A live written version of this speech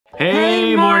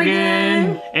Hey,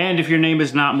 Morgan! And if your name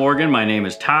is not Morgan, my name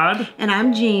is Todd. And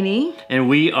I'm Jeannie. And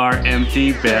we are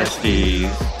empty besties.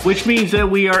 Which means that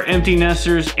we are empty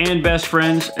nesters and best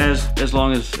friends as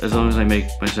long as I make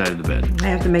my side of the bed. I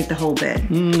have to make the whole bed.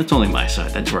 It's only my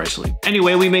side, that's where I sleep.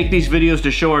 Anyway, we make these videos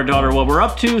to show our daughter what we're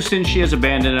up to since she has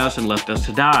abandoned us and left us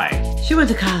to die. She went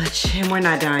to college and we're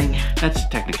not dying. That's a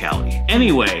technicality.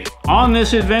 Anyway, on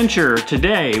this adventure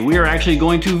today, we are actually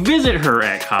going to visit her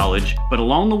at college, but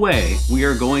along the way, we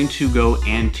are going to go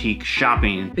antique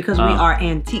shopping. Because we are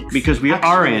antiques. Because we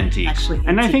are antiques.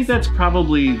 And I think that's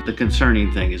probably the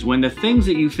concerning thing, is when the things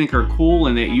that you think are cool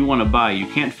and that you want to buy, you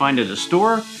can't find at a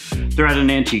store, they're at an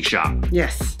antique shop.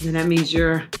 Yes, and that means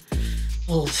you're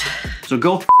old. So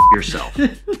go f yourself.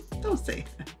 Don't say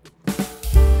that.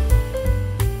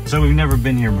 So we've never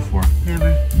been here before.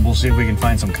 Never. We'll see if we can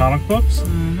find some comic books.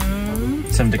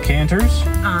 Some decanters.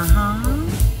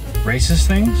 Racist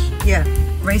things. Yeah,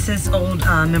 racist old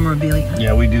memorabilia.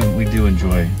 Yeah, we do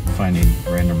enjoy finding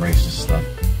random racist stuff.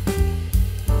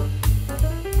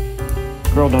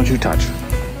 Girl, don't you touch.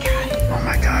 Oh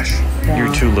my gosh. Yeah.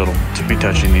 You're too little to be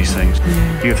touching these things.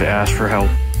 You have to ask for help.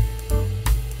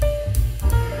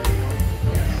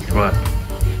 What?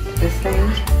 This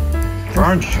thing? For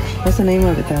orange juice. What's the name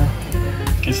of it though?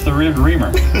 It's the Rear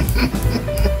Reamer.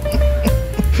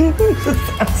 This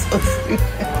sounds so stupid.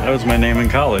 That was my name in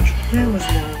college. That was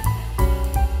not.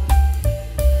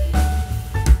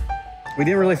 We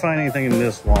didn't really find anything in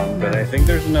this one, but I think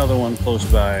there's another one close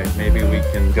by. Maybe we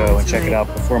can go and check it out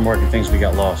before Morgan thinks we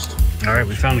got lost. All right,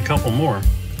 we found a couple more.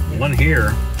 One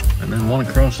here, and then one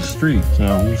across the street.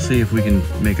 So we'll see if we can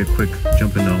make a quick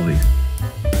jump into all these.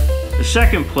 The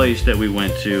second place that we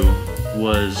went to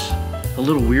was a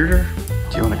little weirder.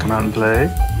 Do you want to come out and play?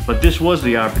 But this was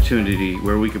the opportunity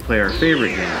where we could play our favorite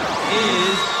game.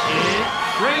 Is it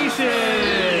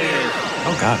racist?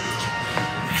 Oh God,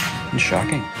 it's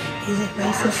shocking. Is it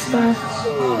racist stuff?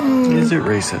 Is it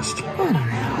racist? I don't know.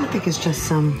 I think it's just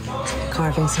some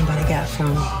carving somebody got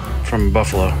from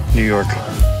Buffalo, New York.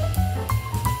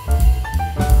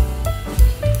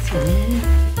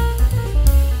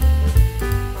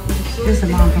 Here's the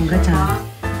mom from Good Times.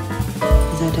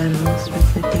 Is that Diamond's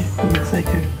right there? It looks like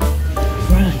her.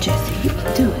 Run, Jesse. You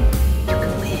can do it. You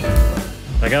can win.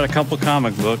 I got a couple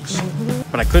comic books,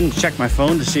 but I couldn't check my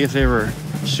phone to see if they were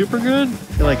super good. I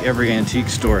feel like every antique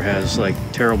store has like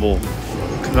terrible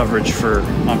coverage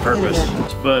on purpose.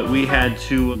 But we had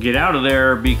to get out of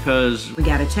there because we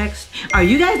got a text. Are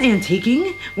you guys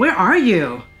antiquing? Where are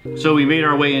you? So we made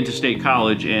our way into State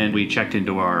College and we checked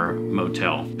into our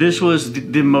motel. This was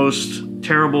the most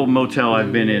terrible motel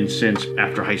I've been in since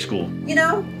after high school. You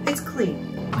know, it's clean.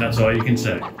 That's all you can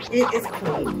say. It is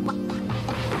clean.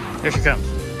 Here she comes.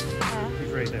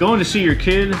 She's right there. Going to see your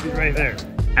kid. She's right there.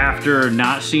 After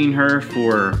not seeing her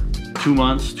for 2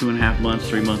 months, 2.5 months,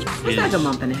 3 months. It's like a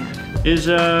month and a half.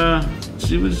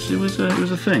 It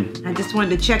was a thing. I just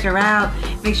wanted to check her out,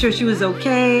 make sure she was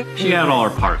okay. She had all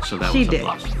her parts, so that was a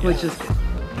plus. Which is good.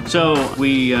 So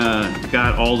we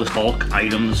got all the bulk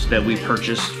items that we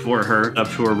purchased for her up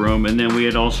to her room, and then we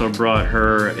had also brought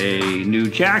her a new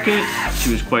jacket.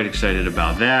 She was quite excited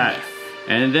about that.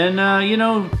 And then, you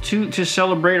know, to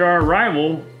celebrate our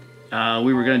arrival,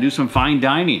 we were gonna do some fine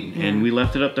dining, and we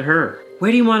left it up to her. Where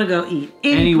do you want to go eat?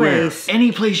 Anywhere.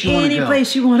 Any place you want to go. Any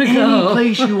place you want to go. Any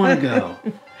place you want to go.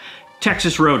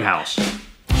 Texas Roadhouse.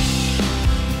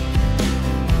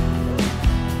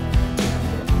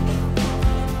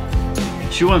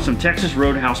 She wants some Texas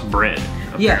Roadhouse bread,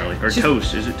 apparently. Or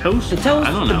toast. Is it toast? The toast,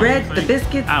 I don't know. the bread, the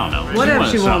biscuits. I don't know. Whatever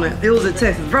she wanted. It was a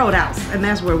Texas Roadhouse, and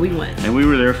that's where we went. And we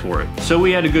were there for it. So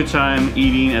we had a good time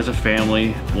eating as a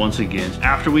family once again.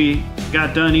 After we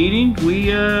got done eating, we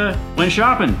went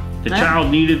shopping. The child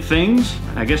needed things.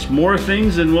 I guess more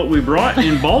things than what we brought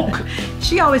in bulk.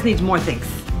 She always needs more things.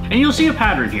 And you'll see a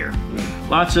pattern here.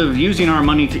 Lots of using our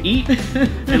money to eat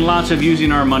and lots of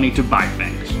using our money to buy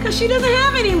things. Because she doesn't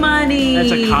have any money.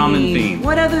 That's a common theme.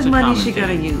 What other money is she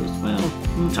gonna use?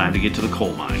 Well, time to get to the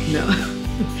coal mine. No.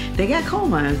 They got coal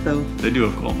mines though. They do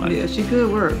have coal mines. Yeah, she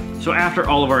could work. So after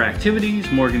all of our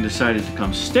activities, Morgan decided to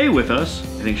come stay with us.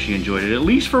 I think she enjoyed it at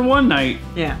least for one night.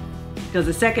 Yeah. Because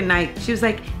the second night, she was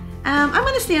like, I'm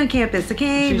gonna stay on campus,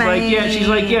 okay? She's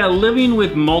like, yeah, living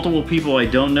with multiple people I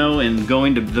don't know and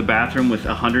going to the bathroom with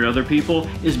 100 other people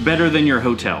is better than your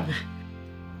hotel.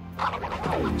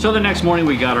 So the next morning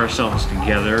we got ourselves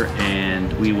together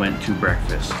and we went to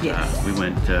breakfast. Yes. We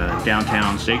went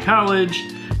downtown State College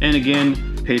and again,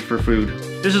 paid for food.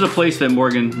 This is a place that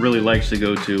Morgan really likes to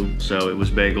go to, so it was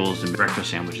bagels and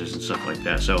breakfast sandwiches and stuff like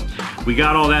that. So we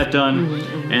got all that done,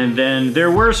 and then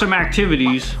there were some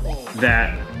activities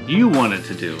that you wanted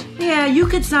to do. Yeah, you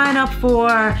could sign up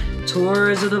for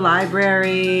tours of the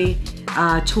library,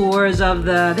 tours of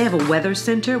they have a weather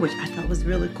center, which I thought was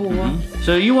really cool.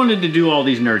 So you wanted to do all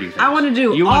these nerdy things. I want to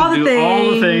do all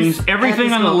the things,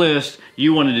 everything on the list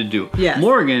you wanted to do. Yes.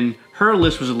 Morgan, her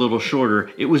list was a little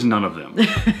shorter. It was none of them.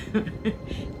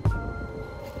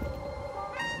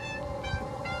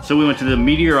 So we went to the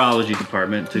Meteorology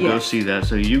Department to go see that,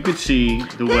 so you could see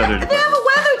the weather department. They have a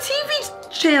weather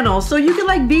TV channel, so you can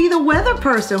like be the weather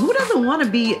person. Who doesn't want to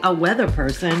be a weather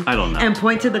person? I don't know. And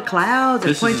point to the clouds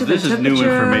and point to the temperature. This is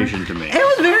new information to me. It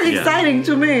was very exciting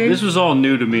to me. This was all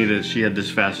new to me that she had this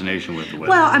fascination with the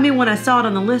weather. Well, I mean, when I saw it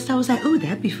on the list, I was like, ooh,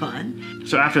 that'd be fun.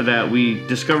 So after that, we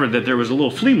discovered that there was a little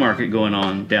flea market going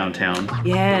on downtown.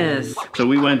 Yes. So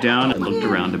we went down and looked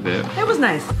around a bit. It was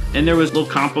nice. And there was a little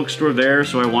comic book store there,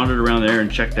 so I wandered around there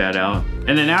and checked that out.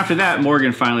 And then after that,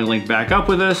 Morgan finally linked back up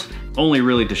with us, only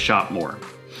really to shop more.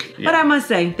 Yeah. But I must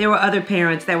say, there were other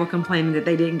parents that were complaining that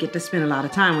they didn't get to spend a lot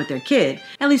of time with their kid.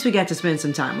 At least we got to spend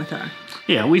some time with her.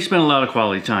 Yeah, we spent a lot of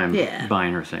quality time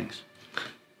buying her things.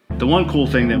 The one cool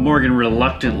thing that Morgan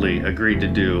reluctantly agreed to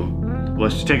do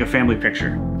was to take a family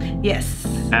picture. Yes.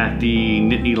 At the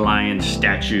Nittany Lion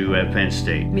statue at Penn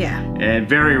State. Yeah. And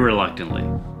very reluctantly.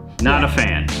 Not a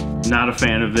fan. Not a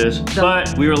fan of this.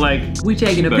 But we were like, we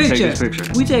taking a picture. Take this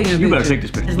picture. We taking a picture. You better take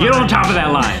this picture. Get on top of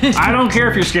that line. I don't care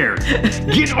if you're scared.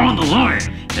 Get on the line.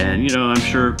 And you know, I'm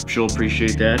sure she'll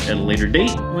appreciate that at a later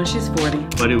date. When she's 40.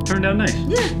 But it turned out nice.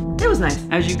 Yeah, it was nice.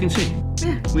 As you can see.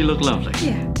 Yeah. We look lovely.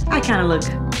 Yeah. I kind of look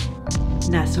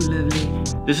not so lovely.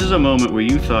 This is a moment where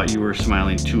you thought you were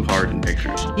smiling too hard in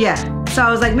pictures. Yeah. So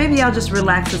I was like, maybe I'll just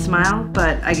relax the smile,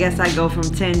 but I guess I go from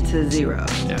 10 to 0.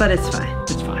 Yeah. But it's fine.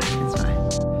 It's fine. It's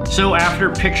fine. So after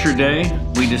picture day,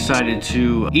 we decided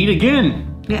to eat again.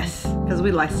 Yes, because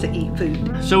we like to eat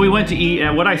food. So we went to eat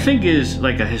at what I think is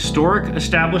like a historic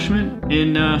establishment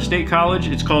in State College.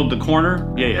 It's called The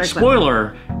Corner. Yeah.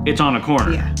 Spoiler, it's on a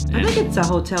corner. Yeah. I think it's a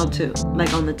hotel too.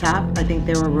 Like on the top, I think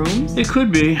there were rooms. It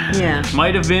could be. Yeah.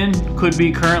 Might have been, could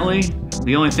be currently.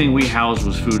 The only thing we housed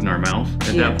was food in our mouth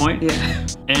at that point. Yeah.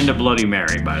 And a Bloody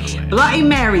Mary, by the way. Bloody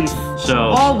Marys. So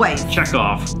always check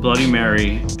off Bloody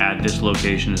Mary at this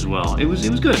location as well. It was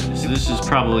good. This is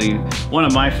probably one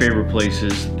of my favorite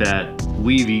places that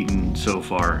we've eaten so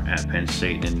far at Penn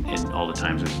State in all the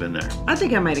times we've been there. I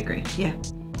think I might agree. Yeah.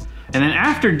 And then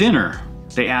after dinner,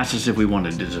 they asked us if we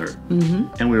wanted dessert.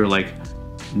 And we were like,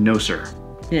 no, sir.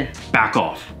 Yeah. Back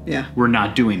off. Yeah. We're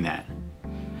not doing that.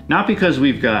 Not because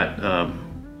we've got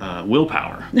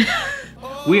willpower.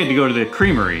 We had to go to the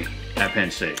Creamery at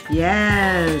Penn State.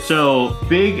 Yes. So,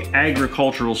 big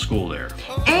agricultural school there.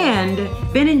 And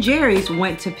Ben and Jerry's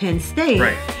went to Penn State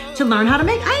to learn how to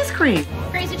make ice cream.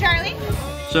 Crazy Charlie.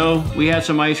 So, we had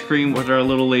some ice cream with our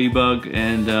little ladybug,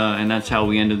 and that's how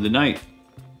we ended the night.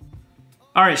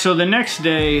 All right, so the next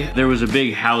day, there was a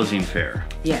big housing fair.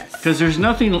 Yes. Because there's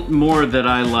nothing more that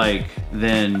I like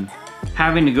than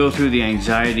having to go through the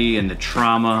anxiety and the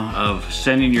trauma of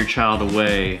sending your child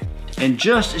away. And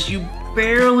just as you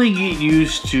barely get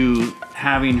used to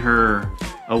having her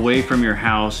away from your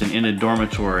house and in a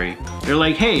dormitory, they're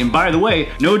like, hey, and by the way,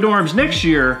 no dorms next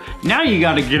year. Now you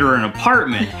got to get her an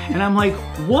apartment. And I'm like,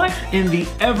 what in the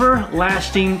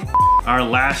everlasting? Our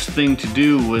last thing to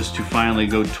do was to finally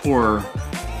go tour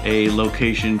a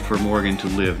location for Morgan to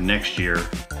live next year.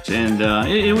 And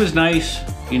it was nice.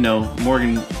 You know,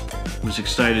 Morgan was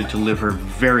excited to live her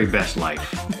very best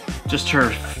life. Just her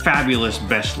fabulous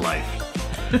best life.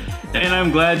 And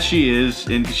I'm glad she is,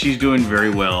 and she's doing very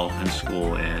well in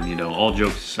school, and you know, all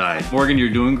jokes aside. Morgan, you're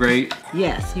doing great.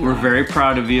 Yes, you We're are. very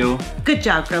proud of you. Good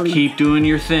job, girlie. Keep doing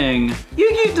your thing.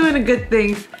 You keep doing the good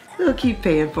things. We'll keep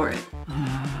paying for it.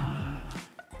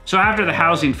 So after the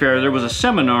housing fair, there was a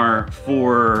seminar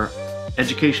for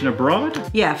education abroad?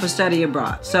 Yeah, for study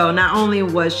abroad. So not only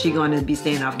was she going to be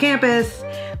staying off campus,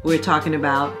 we're talking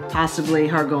about possibly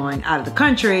her going out of the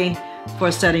country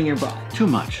for studying abroad. Too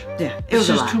much. Yeah, it was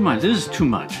a lot. This is too much. This is too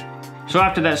much. So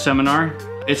after that seminar,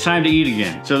 it's time to eat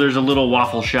again. So there's a little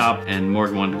waffle shop, and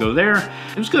Morgan wanted to go there.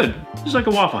 It was good. It was like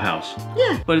a Waffle House.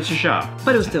 Yeah. But it's a shop.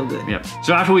 But it was still good. Yep.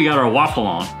 So after we got our waffle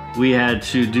on, we had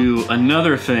to do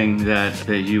another thing that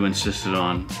you insisted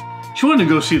on. She wanted to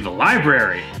go see the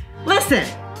library. Listen,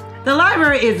 the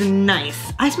library is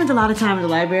nice. I spent a lot of time in the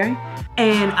library,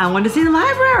 and I wanted to see the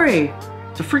library.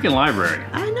 It's a freaking library.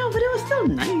 I know, but it was still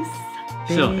nice.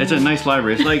 Still, it's a nice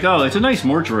library. It's like, oh, it's a nice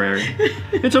mortuary.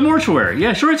 It's a mortuary.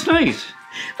 Yeah, sure, it's nice.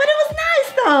 But it was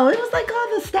nice, though. It was like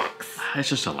all the stacks. It's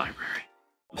just a library.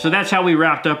 So that's how we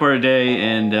wrapped up our day,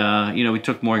 and you know, we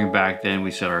took Morgan back. Then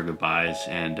we said our goodbyes,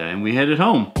 and we headed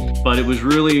home. But it was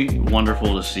really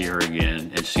wonderful to see her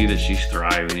again and see that she's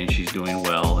thriving and she's doing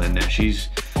well and that she's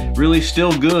really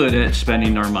still good at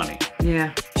spending our money.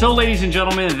 Yeah. So ladies and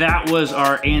gentlemen, that was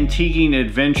our antiquing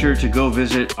adventure to go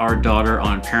visit our daughter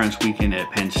on Parents Weekend at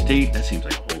Penn State. That seems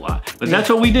like a whole lot, but that's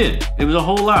what we did. It was a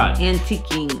whole lot.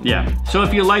 Antiquing. Yeah. So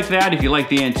if you like that, if you like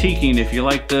the antiquing, if you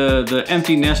like the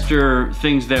empty nester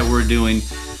things that we're doing,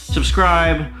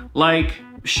 subscribe, like,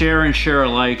 share and share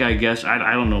alike, I guess.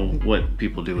 I don't know what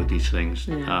people do with these things.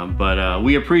 Yeah. But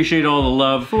we appreciate all the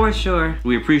love. For sure.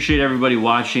 We appreciate everybody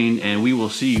watching, and we will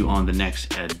see you on the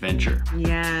next adventure.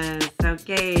 Yes.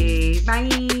 Okay.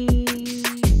 Bye.